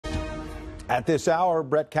At this hour,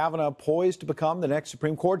 Brett Kavanaugh poised to become the next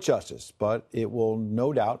Supreme Court justice, but it will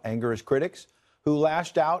no doubt anger his critics who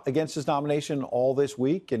lashed out against his nomination all this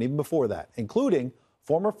week and even before that, including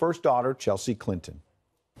former first daughter Chelsea Clinton.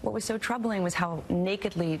 What was so troubling was how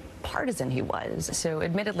nakedly partisan he was. So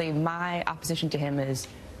admittedly, my opposition to him is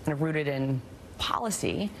kind of rooted in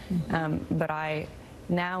policy, but I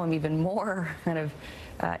now am even more kind of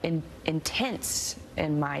intense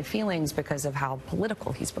in my feelings because of how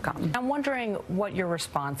political he's become. I'm wondering what your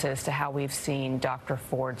response is to how we've seen Dr.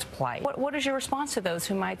 Ford's plight. What is your response to those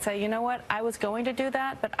who might say, you know what, I was going to do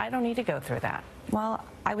that, but I don't need to go through that? Well,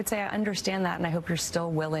 I would say I understand that, and I hope you're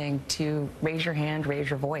still willing to raise your hand, raise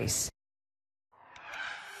your voice.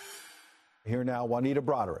 Here now, Juanita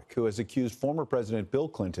Broaddrick, who has accused former President Bill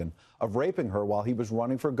Clinton of raping her while he was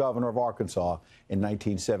running for governor of Arkansas in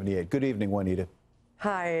 1978. Good evening, Juanita.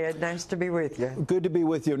 Hi, Ed. Nice to be with you. Good to be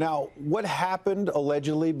with you. Now, what happened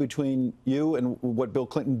allegedly between you and what Bill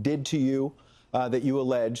Clinton did to you that you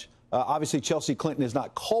allege? Obviously, Chelsea Clinton is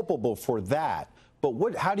not culpable for that.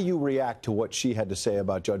 But how do you react to what she had to say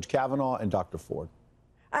about Judge Kavanaugh and Dr. Ford?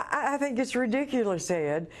 I think it's ridiculous,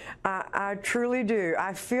 Ed. I truly do.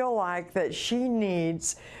 I feel like that she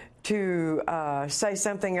needs to say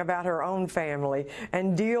something about her own family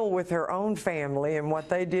and deal with her own family and what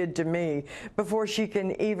they did to me before she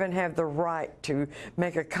can even have the right to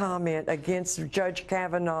make a comment against Judge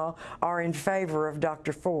Kavanaugh or in favor of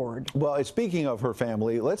Dr. Ford. Well, speaking of her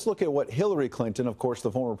family, let's look at what Hillary Clinton, of course,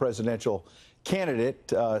 the former presidential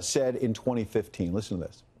candidate, said in 2015. Listen to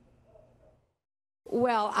this.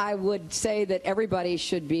 Well, I would say that everybody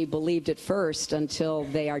should be believed at first until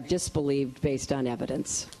they are disbelieved based on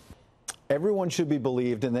evidence. Everyone should be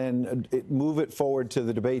believed, and then move it forward to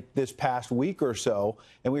the debate this past week or so.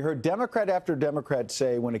 And we heard Democrat after Democrat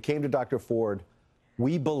say when it came to Dr. Ford,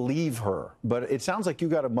 we believe her. But it sounds like you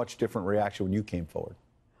got a much different reaction when you came forward.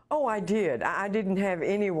 Oh, I did. I didn't have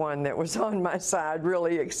anyone that was on my side,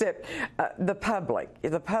 really, except the public.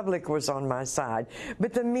 The public was on my side.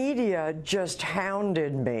 But the media just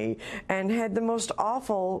hounded me and had the most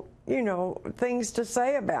awful, things to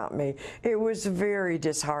say about me. It was very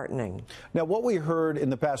disheartening. Now, what we heard in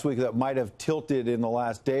the past week that might have tilted in the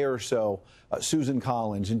last day or so, Susan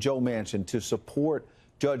Collins and Joe Manchin to support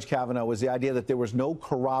Judge Kavanaugh was the idea that there was no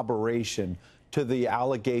corroboration to the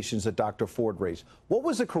allegations that Dr. Ford raised. What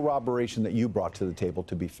was the corroboration that you brought to the table,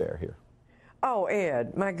 to be fair here? Oh,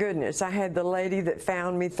 Ed, my goodness. I had the lady that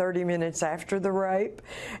found me 30 minutes after the rape,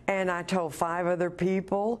 and I told 5 other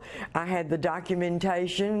people. I had the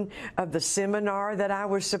documentation of the seminar that I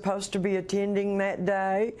was supposed to be attending that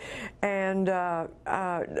day, and there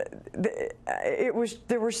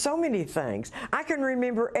were so many things. I can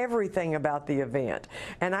remember everything about the event,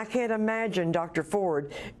 and I can't imagine Dr.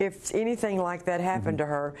 Ford, if anything like that happened to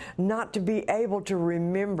her, not to be able to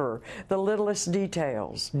remember the littlest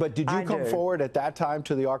details. But did you come forward at that time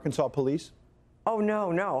to the Arkansas police? Oh,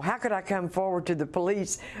 no. How could I come forward to the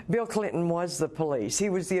police? Bill Clinton was the police. He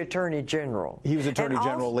was the Attorney General. He was Attorney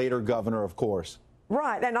General, later governor, of course.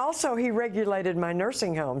 Right, and also he regulated my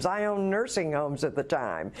nursing homes. I owned nursing homes at the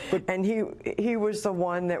time, and he was the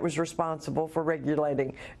one that was responsible for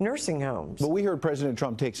regulating nursing homes. But we heard President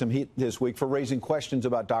Trump take some heat this week for raising questions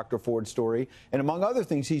about Dr. Ford's story, and among other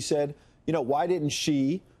things, he said, why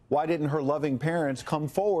didn't her loving parents come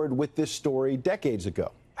forward with this story decades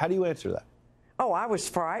ago? How do you answer that? Oh, I was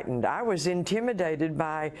frightened. I was intimidated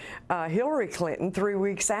by Hillary Clinton 3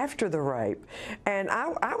 weeks after the rape. And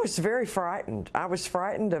I was very frightened. I was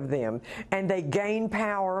frightened of them. And they gained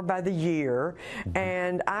power by the year.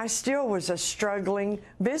 And I still was a struggling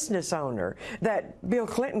business owner that Bill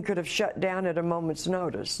Clinton could have shut down at a moment's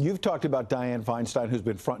notice. You've talked about Dianne Feinstein, who's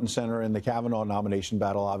been front and center in the Kavanaugh nomination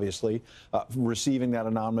battle, obviously, receiving that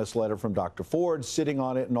anonymous letter from Dr. Ford, sitting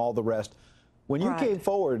on it, and all the rest. When you came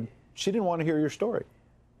forward, she didn't want to hear your story.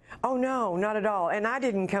 Oh, no, not at all. And I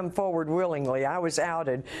didn't come forward willingly. I was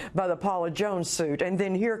outed by the Paula Jones suit. And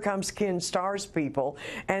then here comes Ken Starr's people.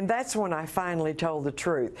 And that's when I finally told the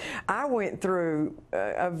truth. I went through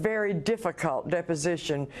a very difficult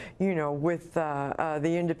deposition, with the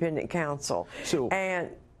independent counsel. And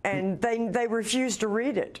they refused to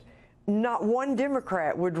read it. Not one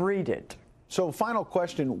Democrat would read it. So final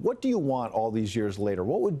question, what do you want all these years later?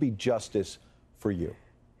 What would be justice for you?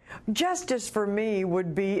 Justice for me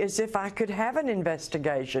would be as if I could have an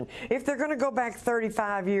investigation. If they're going to go back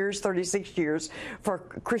 35 years, 36 years for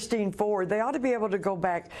Christine Ford, they ought to be able to go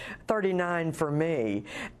back 39 for me.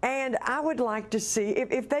 And I would like to see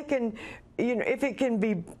if they can you know, if it can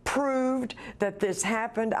be proved that this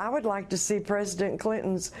happened, I would like to see President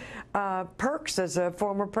Clinton's perks as a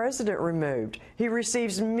former president removed. He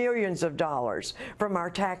receives millions of dollars from our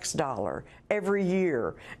tax dollar every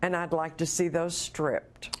year, and I'd like to see those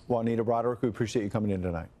stripped. Juanita Broaddrick, we appreciate you coming in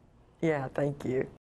tonight. Yeah, thank you.